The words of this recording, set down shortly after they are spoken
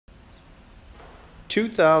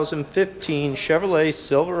2015 Chevrolet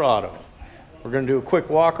Silverado. We're going to do a quick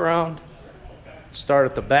walk around, start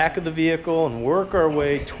at the back of the vehicle and work our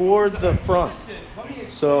way toward the front.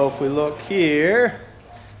 So if we look here,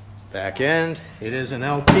 back end, it is an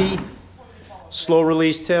LT, slow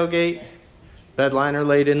release tailgate, bed liner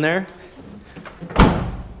laid in there.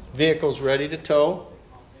 Vehicle's ready to tow.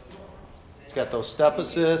 It's got those step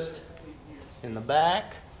assist in the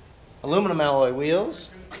back, aluminum alloy wheels.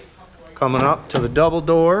 Coming up to the double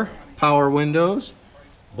door, power windows,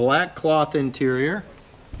 black cloth interior,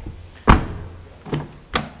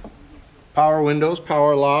 power windows,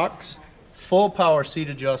 power locks, full power seat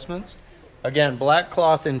adjustments. Again, black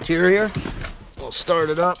cloth interior. We'll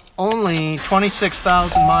start it up. Only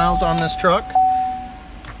 26,000 miles on this truck.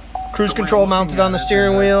 Cruise control mounted on the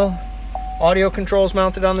steering wheel. Audio controls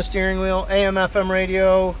mounted on the steering wheel. AM, FM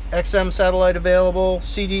radio, XM satellite available.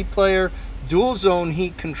 CD player, dual zone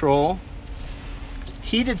heat control.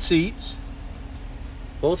 Heated seats,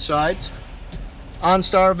 both sides.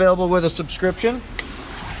 OnStar available with a subscription.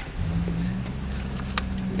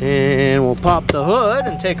 And we'll pop the hood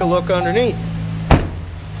and take a look underneath.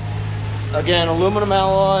 Again, aluminum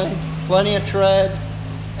alloy, plenty of tread.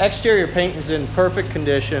 Exterior paint is in perfect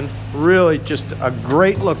condition. Really just a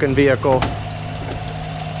great looking vehicle.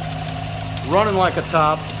 Running like a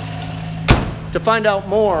top. To find out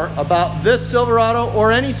more about this Silverado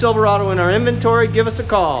or any Silverado in our inventory, give us a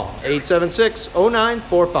call,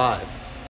 876-0945.